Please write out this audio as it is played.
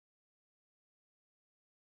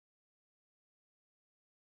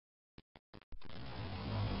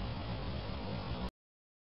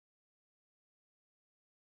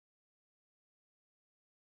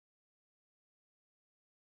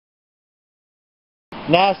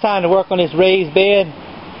Now it's time to work on this raised bed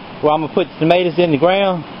where I'm going to put the tomatoes in the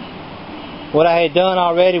ground. What I had done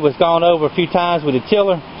already was gone over a few times with the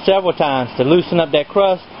tiller, several times, to loosen up that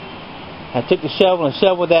crust. I took the shovel and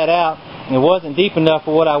shoveled that out. It wasn't deep enough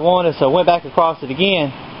for what I wanted, so I went back across it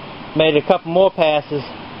again, made a couple more passes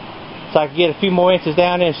so I could get a few more inches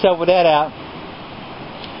down there and shovel that out.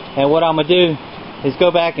 And what I'm going to do is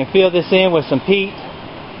go back and fill this in with some peat,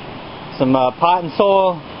 some potting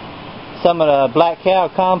soil, some of the black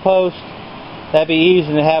cow compost. That'd be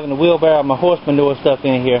easier than having the wheelbarrow, my horse manure stuff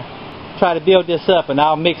in here. Try to build this up, and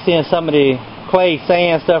I'll mix in some of the clay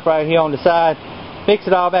sand stuff right here on the side. Mix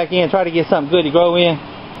it all back in, try to get something good to grow in.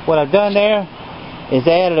 What I've done there is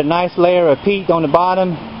added a nice layer of peat on the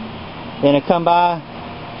bottom. Then I come by,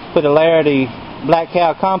 put a layer of the black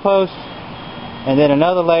cow compost, and then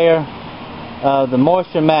another layer of the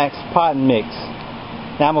Moisture Max potting mix.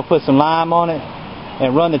 Now I'm going to put some lime on it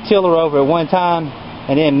and run the tiller over at one time,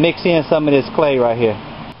 and then mix in some of this clay right here.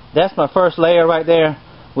 That's my first layer right there,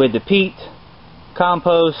 with the peat,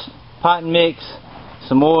 compost, potting mix,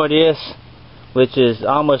 some more of this, which is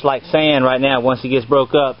almost like sand right now once it gets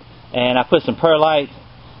broke up, and I put some perlite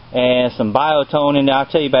and some biotone in there. I'll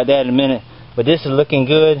tell you about that in a minute. But this is looking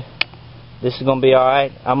good. This is going to be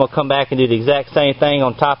alright. I'm going to come back and do the exact same thing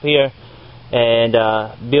on top here and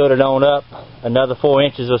build it on up another 4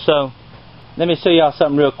 inches or so. Let me show y'all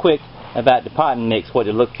something real quick about the potting mix, what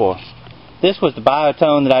to look for. This was the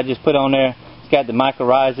biotone that I just put on there. Got the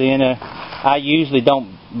mycorrhiza in there. I usually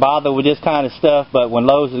don't bother with this kind of stuff, but when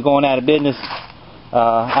Lowe's is going out of business,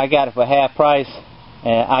 I got it for half price,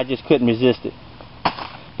 and I just couldn't resist it.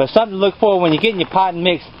 But something to look for when you're getting your potting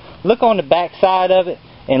mix, look on the back side of it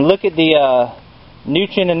and look at the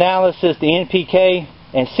nutrient analysis, the NPK,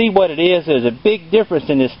 and see what it is. There's a big difference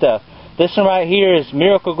in this stuff. This one right here is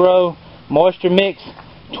Miracle-Gro Moisture Mix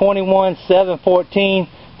 21-7-14.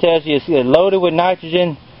 Tells you it's loaded with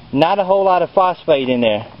nitrogen. Not a whole lot of phosphate in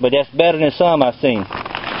there, but that's better than some I've seen.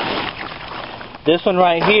 This one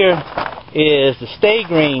right here is the Stay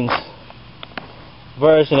Greens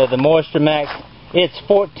version of the Moisture Max. It's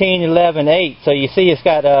 14-11-8, so you see it's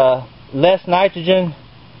got less nitrogen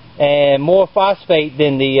and more phosphate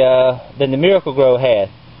than the Miracle-Gro had,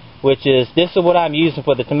 which is, this is what I'm using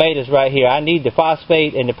for the tomatoes right here. I need the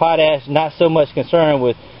phosphate and the potash, not so much concerned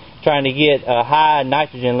with trying to get a high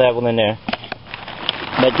nitrogen level in there.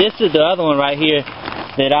 But this is the other one right here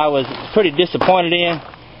that I was pretty disappointed in.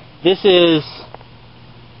 This is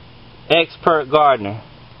Expert Gardener.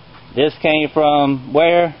 This came from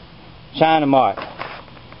where? China Mart.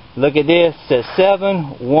 Look at this. It says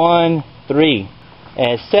 713.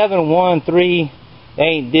 And 713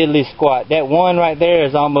 ain't diddly squat. That one right there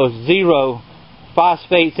is almost zero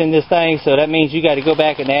phosphates in this thing, so that means you got to go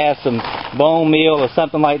back and add some bone meal or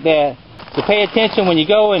something like that. So pay attention when you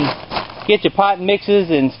go and get your pot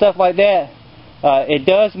mixes and stuff like that. It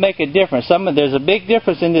does make a difference. There's a big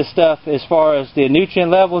difference in this stuff as far as the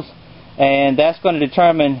nutrient levels, and that's going to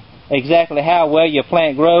determine exactly how well your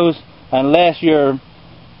plant grows, unless you're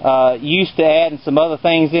used to adding some other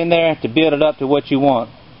things in there to build it up to what you want.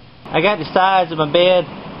 I got the sides of my bed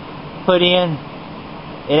put in.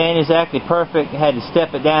 It ain't exactly perfect. I had to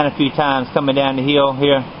step it down a few times coming down the hill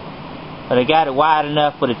here, but I got it wide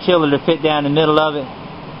enough for the tiller to fit down the middle of it.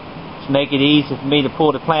 Make it easy for me to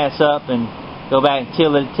pull the plants up and go back and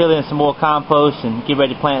till in some more compost and get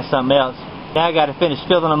ready to plant something else. Now I got to finish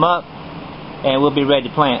filling them up and we'll be ready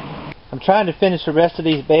to plant. I'm trying to finish the rest of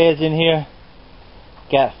these beds in here.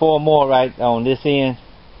 Got 4 more right on this end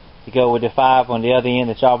to go with the 5 on the other end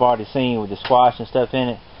that y'all have already seen with the squash and stuff in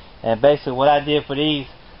it. And basically what I did for these,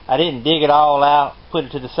 I didn't dig it all out, put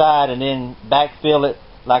it to the side and then backfill it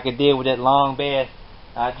like I did with that long bed.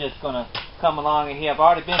 I'm just going to come along in here. I've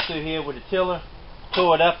already been through here with the tiller,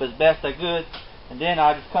 tore it up as best I could, and then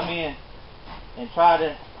I'll just come in and try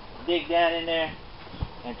to dig down in there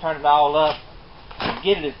and turn it all up and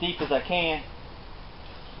get it as deep as I can,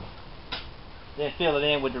 then fill it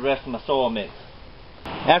in with the rest of my soil mix.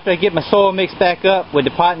 After I get my soil mix back up with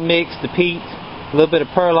the potting mix, the peat, a little bit of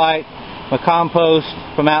perlite, my compost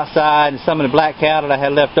from outside, and some of the black cow that I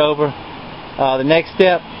had left over, the next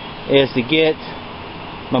step is to get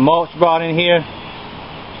my mulch brought in here.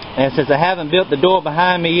 And since I haven't built the door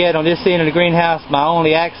behind me yet on this end of the greenhouse, my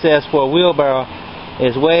only access for a wheelbarrow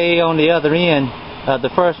is way on the other end of the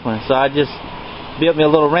first one. So I just built me a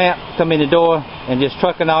little ramp, come in the door, and just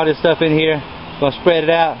trucking all this stuff in here. Gonna spread it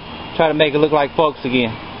out, try to make it look like folks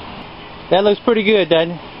again. That looks pretty good,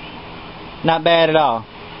 doesn't it? Not bad at all.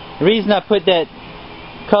 The reason I put that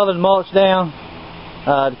colored mulch down,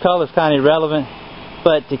 the color's kind of irrelevant,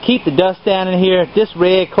 but to keep the dust down in here, this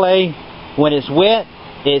red clay, when it's wet,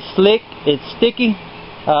 It's slick, it's sticky,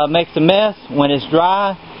 makes a mess. When it's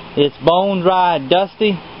dry, it's bone dry,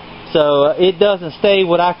 dusty. So it doesn't stay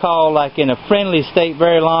what I call like in a friendly state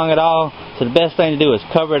very long at all. So the best thing to do is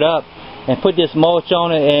cover it up and put this mulch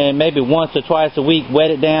on it, and maybe once or twice a week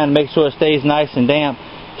wet it down, make sure it stays nice and damp.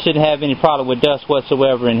 Shouldn't have any problem with dust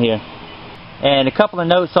whatsoever in here. And a couple of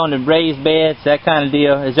notes on the raised beds, that kind of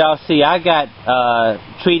deal. As y'all see, I got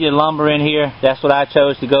treated lumber in here. That's what I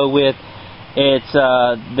chose to go with. It's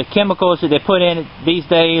the chemicals that they put in it these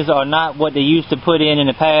days are not what they used to put in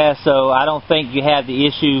the past, so I don't think you have the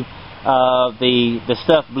issue of the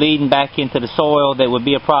stuff bleeding back into the soil that would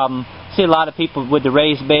be a problem. See a lot of people with the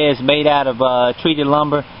raised beds made out of treated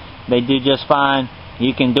lumber. They do just fine.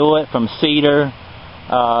 You can do it from cedar,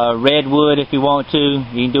 redwood if you want to.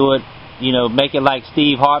 You can do it, you know, make it like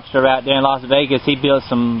Steve Harpster out there in Las Vegas. He built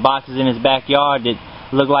some boxes in his backyard that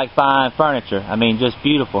look like fine furniture. I mean, just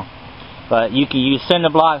beautiful. But you can use cinder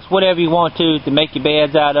blocks, whatever you want to make your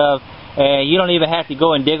beds out of. And you don't even have to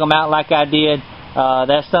go and dig them out like I did.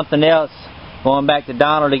 That's something else. Going back to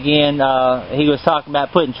Donald again, he was talking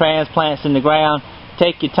about putting transplants in the ground.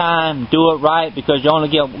 Take your time, do it right, because you're only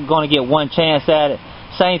going to get one chance at it.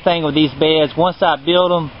 Same thing with these beds. Once I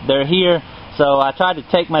build them, they're here. So I tried to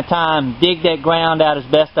take my time, dig that ground out as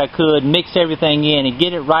best I could, mix everything in, and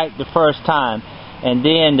get it right the first time. And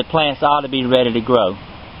then the plants ought to be ready to grow.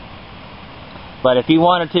 But if you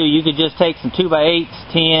wanted to, you could just take some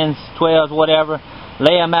 2x8s, 10s, 12s, whatever,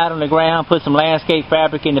 lay them out on the ground, put some landscape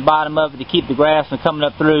fabric in the bottom of it to keep the grass from coming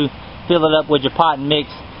up through, fill it up with your pot and mix,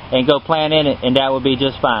 and go plant in it, and that would be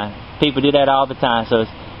just fine. People do that all the time. So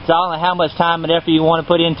it's all on how much time and effort you want to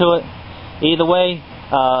put into it. Either way,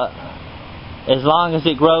 as long as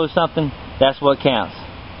it grows something, that's what counts.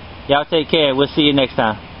 Y'all take care. We'll see you next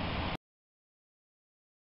time.